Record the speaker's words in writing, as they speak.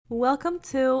Welcome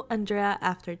to Andrea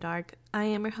After Dark. I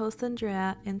am your host,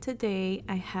 Andrea, and today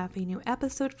I have a new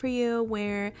episode for you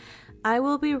where I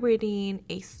will be reading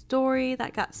a story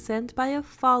that got sent by a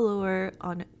follower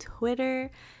on Twitter,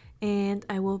 and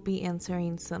I will be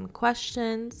answering some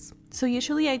questions. So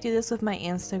usually I do this with my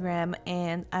Instagram,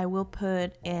 and I will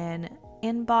put an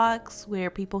inbox where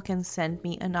people can send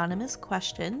me anonymous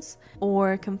questions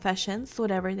or confessions,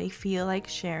 whatever they feel like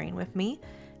sharing with me.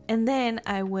 And then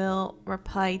I will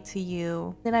reply to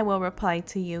you.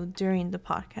 During the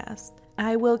podcast.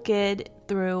 I will get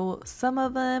through some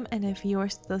of them, and if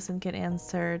yours doesn't get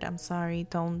answered, I'm sorry,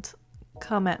 don't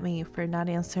come at me for not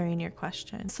answering your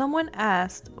question. Someone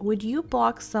asked, would you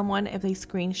block someone if they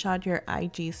screenshot your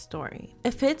IG story?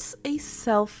 If it's a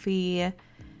selfie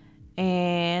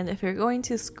and if you're going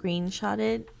to screenshot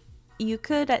it, you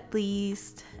could at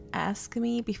least ask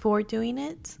me before doing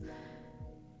it.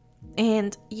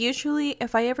 And usually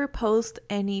if I ever post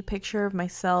any picture of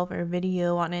myself or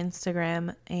video on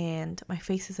Instagram and my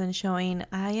face isn't showing,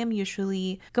 I am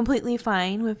usually completely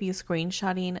fine with you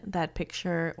screenshotting that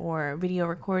picture or video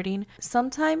recording.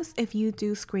 Sometimes if you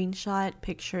do screenshot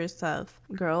pictures of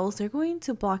girls, they're going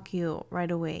to block you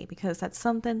right away because that's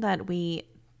something that we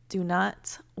do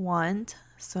not want.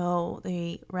 So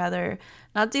they rather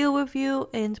not deal with you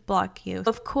and block you.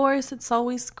 Of course, it's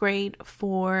always great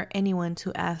for anyone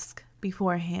to ask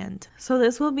beforehand. So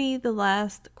this will be the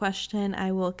last question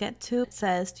I will get to. It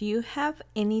says, do you have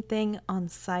anything on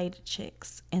side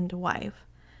chicks and wife?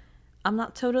 I'm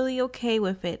not totally okay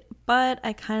with it, but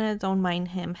I kind of don't mind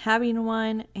him having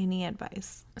one. Any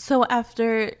advice? So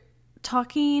after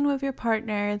talking with your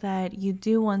partner that you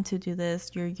do want to do this,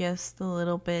 you're just a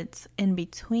little bit in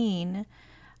between.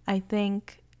 I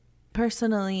think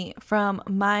personally from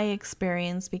my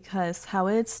experience, because how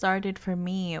it started for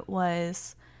me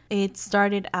was it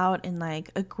started out in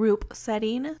like a group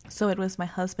setting. So it was my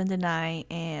husband and I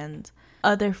and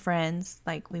other friends,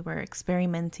 like we were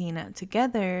experimenting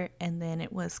together, and then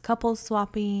it was couple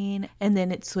swapping, and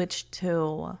then it switched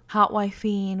to hot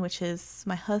wifing, which is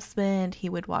my husband, he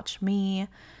would watch me,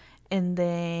 and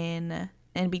then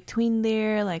in between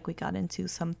there, like we got into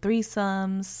some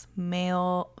threesomes,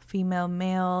 male,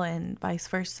 female, and vice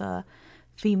versa,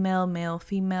 female, male,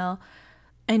 female.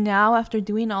 And now after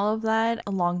doing all of that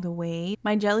along the way,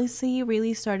 my jealousy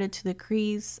really started to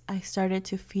decrease. I started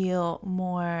to feel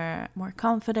more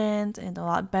confident and a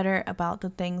lot better about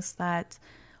the things that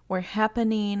were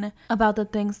happening, about the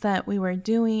things that we were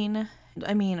doing.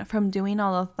 I mean, from doing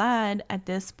all of that, at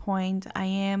this point, I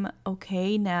am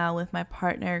okay now with my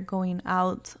partner going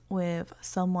out with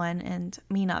someone and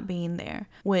me not being there,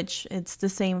 which it's the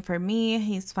same for me.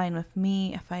 He's fine with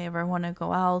me if I ever want to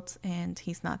go out and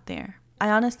he's not there. I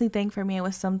honestly think for me it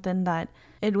was something that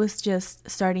it was just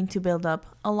starting to build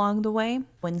up along the way.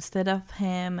 Instead of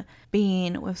him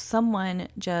being with someone,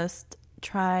 just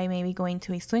try maybe going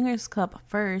to a swingers club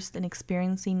first and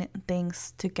experiencing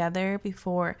things together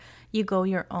before you go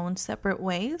your own separate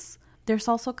ways. There's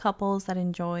also couples that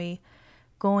enjoy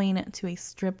going to a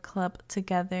strip club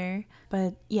together.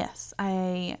 But yes,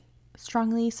 I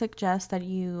strongly suggest that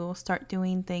you start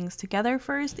doing things together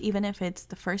first, even if it's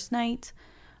the first night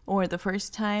or the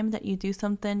first time that you do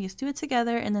something. Just do it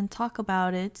together and then talk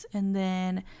about it and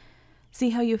then see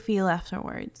how you feel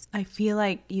afterwards. I feel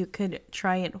like you could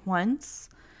try it once,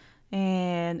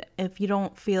 and if you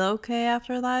don't feel okay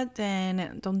after that,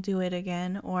 then don't do it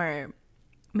again, or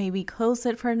maybe close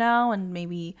it for now and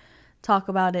maybe talk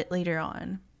about it later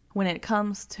on. When it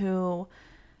comes to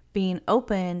being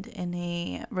opened in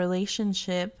a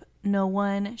relationship, no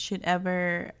one should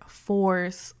ever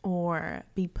force or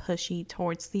be pushy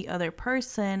towards the other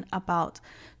person about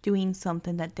doing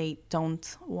something that they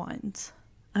don't want.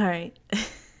 All right.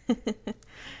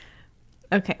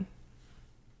 Okay.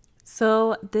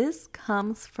 So this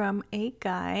comes from a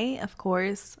guy. Of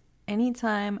course,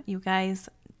 anytime you guys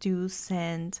do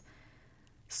send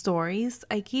stories,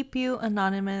 I keep you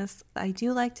anonymous. I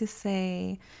do like to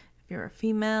say if you're a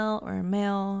female or a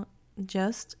male,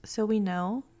 just so we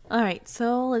know. All right,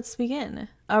 so let's begin.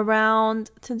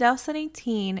 Around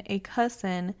 2018, a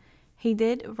cousin, he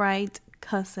did write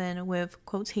cousin with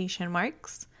quotation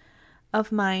marks, of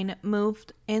mine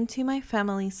moved into my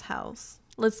family's house.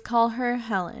 Let's call her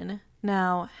Helen.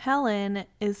 Now, Helen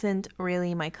isn't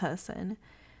really my cousin.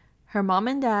 Her mom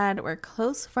and dad were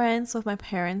close friends with my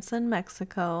parents in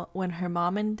Mexico when her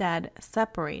mom and dad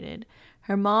separated.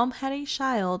 Her mom had a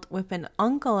child with an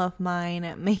uncle of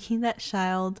mine, making that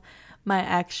child my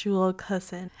actual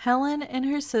cousin. Helen and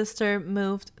her sister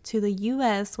moved to the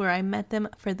US where I met them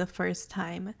for the first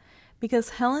time. Because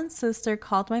Helen's sister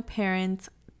called my parents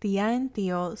Tia and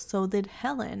Theo, so did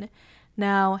Helen.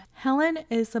 Now, Helen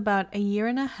is about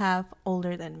 1.5 years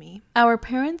older than me. Our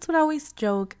parents would always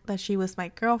joke that she was my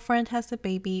girlfriend as a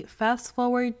baby. Fast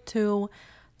forward to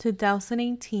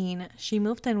 2018, she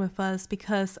moved in with us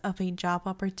because of a job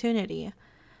opportunity.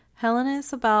 Helen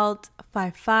is about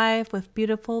 5'5" with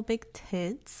beautiful big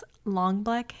tits, long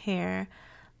black hair,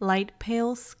 light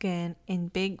pale skin,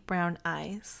 and big brown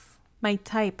eyes. My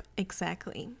type,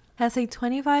 exactly. As a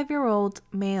 25-year-old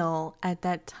male at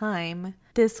that time,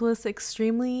 this was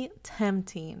extremely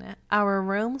tempting. Our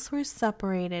rooms were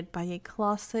separated by a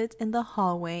closet in the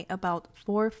hallway about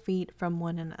 4 feet from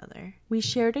one another. We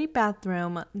shared a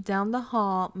bathroom. Down the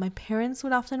hall, my parents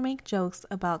would often make jokes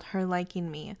about her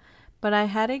liking me, but I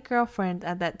had a girlfriend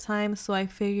at that time, so I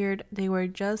figured they were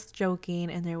just joking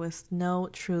and there was no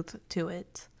truth to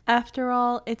it. After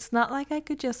all, it's not like I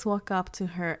could just walk up to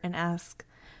her and ask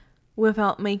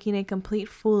without making a complete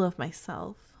fool of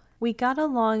myself. We got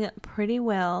along pretty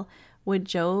well, would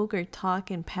joke or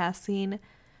talk in passing.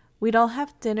 We'd all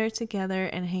have dinner together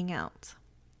and hang out.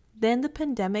 Then the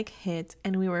pandemic hit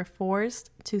and we were forced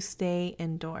to stay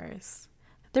indoors.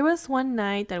 There was one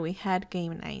night that we had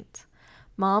game night.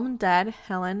 Mom, Dad,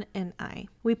 Helen, and I.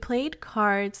 We played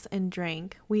cards and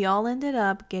drank. We all ended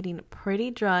up getting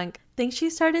pretty drunk. Then she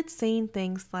started saying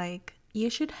things like, "You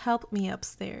should help me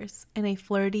upstairs," in a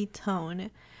flirty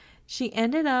tone. She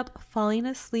ended up falling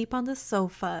asleep on the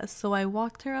sofa, so I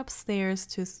walked her upstairs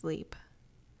to sleep.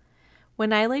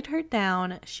 When I laid her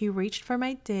down, she reached for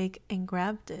my dick and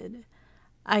grabbed it.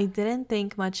 I didn't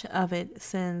think much of it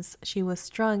since she was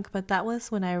drunk, but that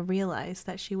was when I realized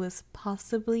that she was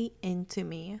possibly into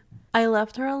me. I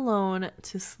left her alone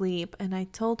to sleep and I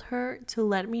told her to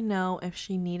let me know if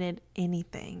she needed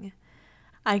anything.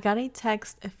 I got a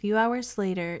text a few hours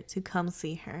later to come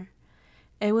see her.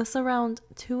 It was around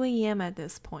 2 a.m. at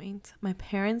this point. My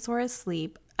parents were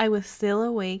asleep. I was still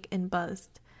awake and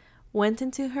buzzed. Went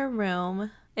into her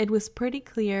room. It was pretty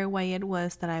clear why it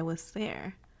was that I was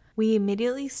there. We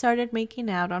immediately started making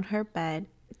out on her bed.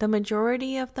 The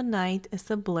majority of the night is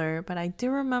a blur, but I do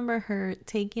remember her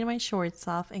taking my shorts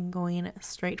off and going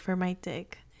straight for my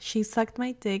dick. She sucked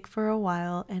my dick for a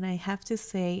while, and I have to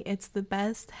say it's the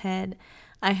best head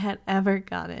I had ever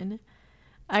gotten.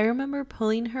 I remember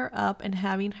pulling her up and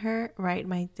having her ride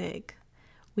my dick.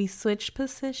 We switched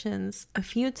positions a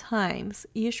few times,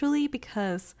 usually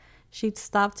because she'd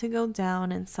stop to go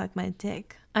down and suck my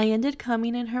dick. I ended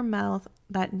coming in her mouth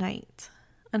that night.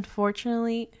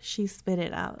 Unfortunately, she spit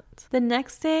it out. The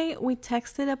next day, we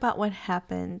texted about what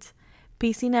happened,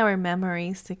 piecing our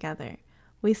memories together.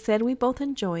 We said we both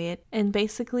enjoy it and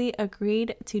basically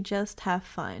agreed to just have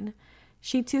fun.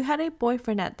 She too had a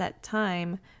boyfriend at that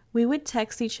time. We would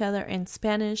text each other in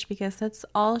Spanish because that's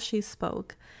all she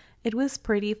spoke. It was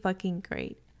pretty fucking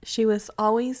great. She was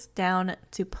always down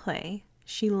to play.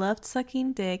 She loved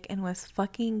sucking dick and was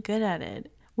fucking good at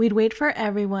it. We'd wait for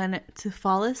everyone to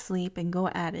fall asleep and go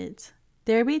at it.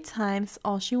 There'd be times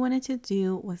all she wanted to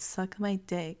do was suck my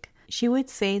dick. She would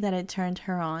say that it turned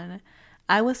her on.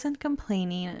 I wasn't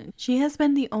complaining. She has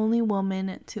been the only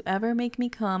woman to ever make me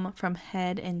come from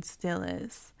head and still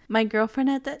is. My girlfriend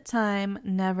at that time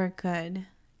never could.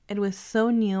 It was so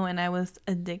new and I was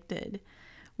addicted.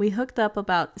 We hooked up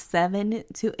about 7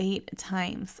 to 8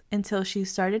 times until she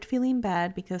started feeling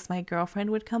bad because my girlfriend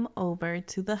would come over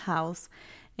to the house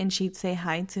and she'd say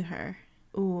hi to her.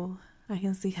 Ooh, I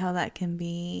can see how that can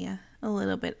be a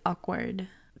little bit awkward.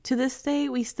 To this day,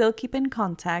 we still keep in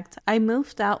contact. I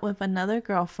moved out with another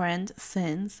girlfriend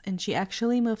since, and she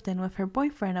actually moved in with her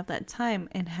boyfriend of that time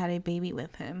and had a baby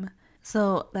with him.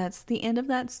 So that's the end of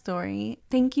that story.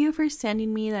 Thank you for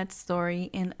sending me that story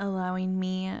and allowing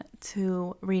me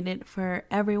to read it for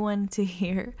everyone to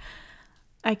hear.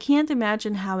 I can't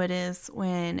imagine how it is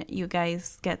when you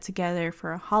guys get together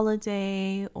for a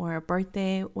holiday or a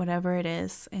birthday, whatever it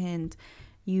is, and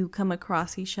you come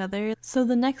across each other. So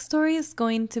the next story is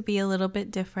going to be a little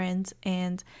bit different,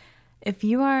 and if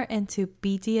you are into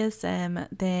BDSM,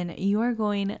 then you are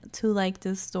going to like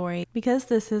this story because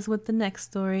this is what the next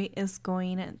story is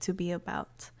going to be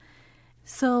about.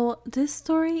 So this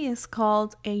story is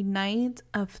called A Night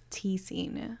of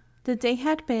Teasing. The day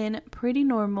had been pretty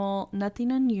normal,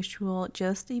 nothing unusual,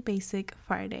 just a basic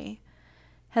Friday.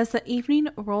 As the evening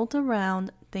rolled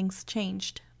around, things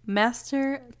changed.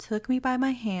 Master took me by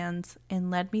my hands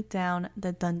and led me down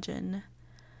the dungeon.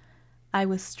 I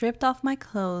was stripped off my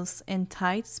clothes and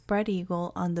tied spread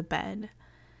eagle on the bed.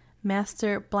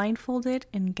 Master blindfolded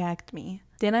and gagged me.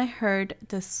 Then I heard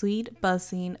the sweet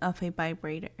buzzing of a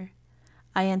vibrator.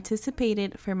 I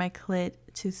anticipated for my clit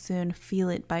to soon feel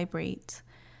it vibrate,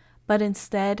 but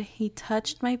instead he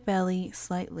touched my belly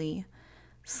slightly.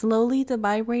 Slowly the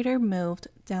vibrator moved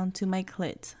down to my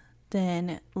clit,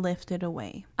 then lifted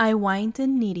away. I whined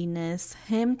in neediness.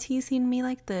 Him teasing me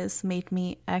like this made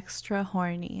me extra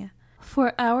horny.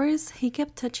 For hours, he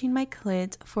kept touching my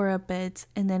clit for a bit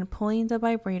and then pulling the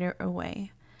vibrator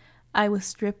away. I was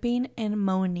stripping and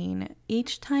moaning.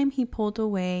 Each time he pulled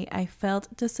away, I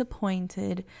felt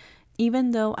disappointed,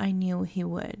 even though I knew he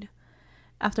would.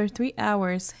 After 3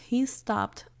 hours, he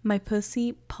stopped. My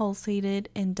pussy pulsated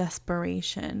in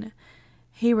desperation.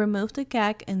 He removed the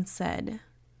gag and said,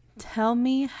 "Tell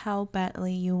me how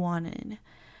badly you wanted."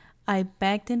 I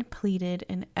begged and pleaded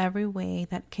in every way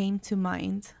that came to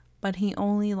mind, but he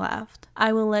only laughed.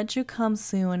 "I will let you come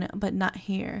soon, but not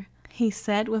here," he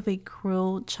said with a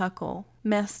cruel chuckle.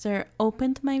 Master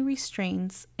opened my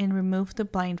restraints and removed the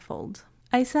blindfold.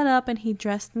 I sat up and he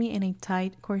dressed me in a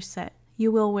tight corset.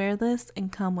 "You will wear this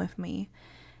and come with me,"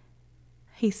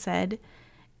 he said,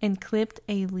 and clipped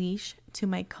a leash to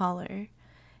my collar.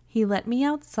 He led me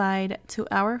outside to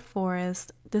our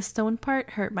forest. The stone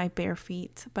part hurt my bare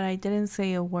feet, but I didn't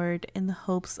say a word in the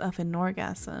hopes of an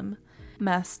orgasm.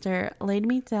 Master laid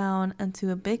me down onto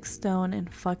a big stone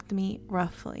and fucked me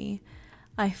roughly.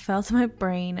 I felt my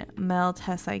brain melt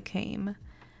as I came.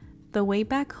 The way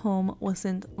back home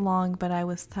wasn't long, but I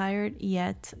was tired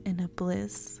yet in a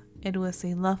bliss. It was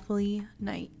a lovely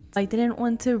night. I didn't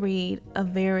want to read a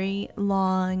very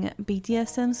long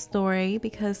BDSM story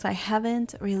because I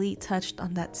haven't really touched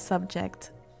on that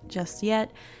subject just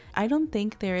yet. I don't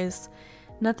think there is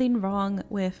nothing wrong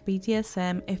with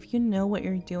BDSM if you know what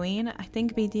you're doing. I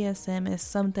think BDSM is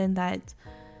something that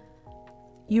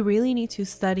you really need to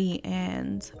study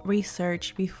and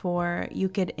research before you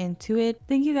get into it.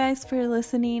 Thank you guys for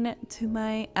listening to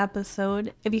my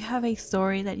episode. If you have a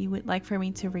story that you would like for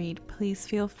me to read, please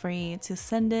feel free to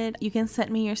send it. You can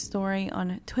send me your story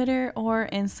on Twitter or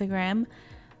Instagram.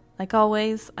 Like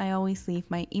always, I always leave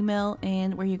my email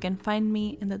and where you can find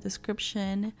me in the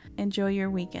description. Enjoy your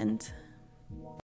weekend.